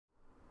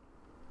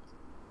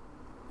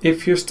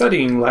If you're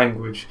studying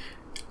language,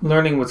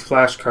 learning with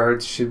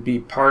flashcards should be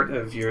part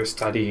of your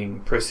studying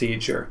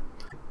procedure.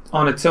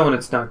 On its own,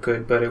 it's not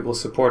good, but it will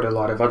support a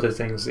lot of other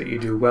things that you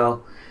do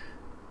well.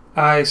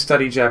 I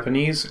study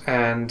Japanese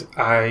and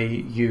I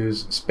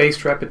use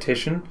spaced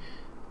repetition,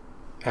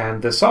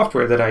 and the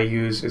software that I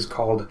use is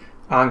called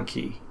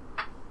Anki,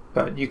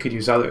 but you could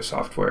use other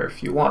software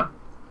if you want.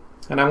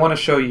 And I want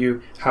to show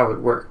you how it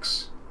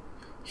works.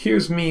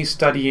 Here's me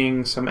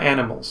studying some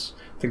animals.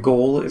 The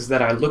goal is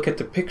that I look at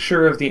the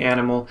picture of the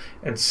animal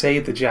and say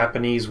the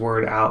Japanese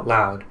word out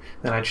loud.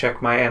 Then I check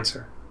my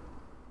answer.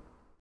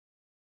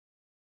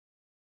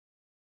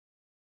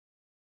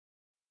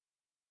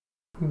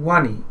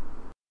 Wani.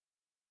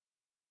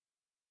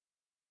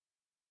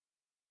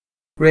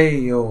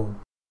 Reyo.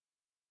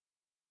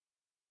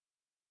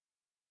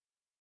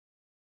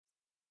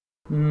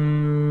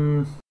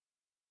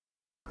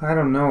 I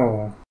don't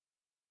know.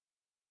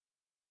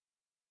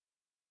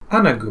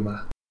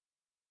 Anaguma.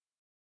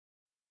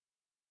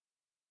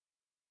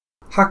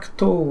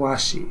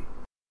 Hakutowashi.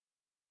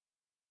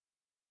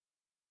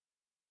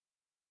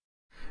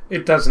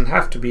 It doesn't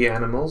have to be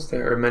animals.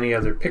 There are many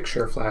other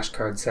picture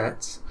flashcard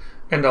sets,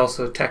 and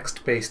also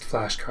text-based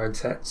flashcard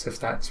sets if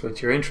that's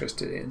what you're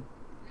interested in.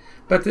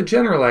 But the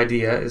general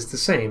idea is the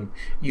same.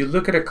 You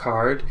look at a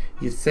card,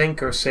 you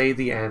think or say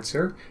the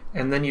answer,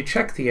 and then you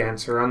check the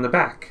answer on the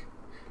back.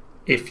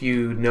 If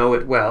you know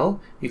it well,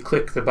 you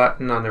click the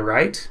button on the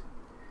right,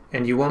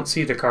 and you won't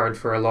see the card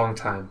for a long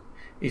time.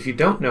 If you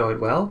don't know it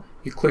well,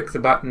 you click the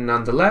button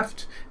on the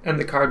left, and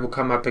the card will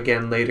come up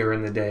again later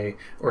in the day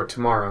or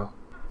tomorrow.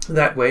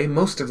 That way,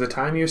 most of the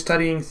time you're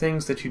studying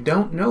things that you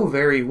don't know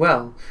very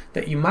well,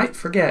 that you might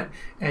forget,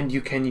 and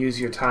you can use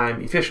your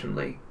time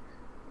efficiently.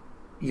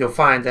 You'll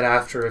find that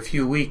after a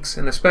few weeks,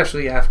 and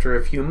especially after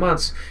a few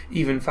months,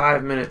 even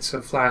 5 minutes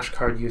of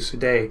flashcard use a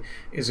day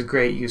is a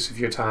great use of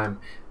your time,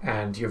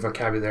 and your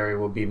vocabulary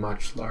will be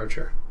much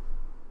larger.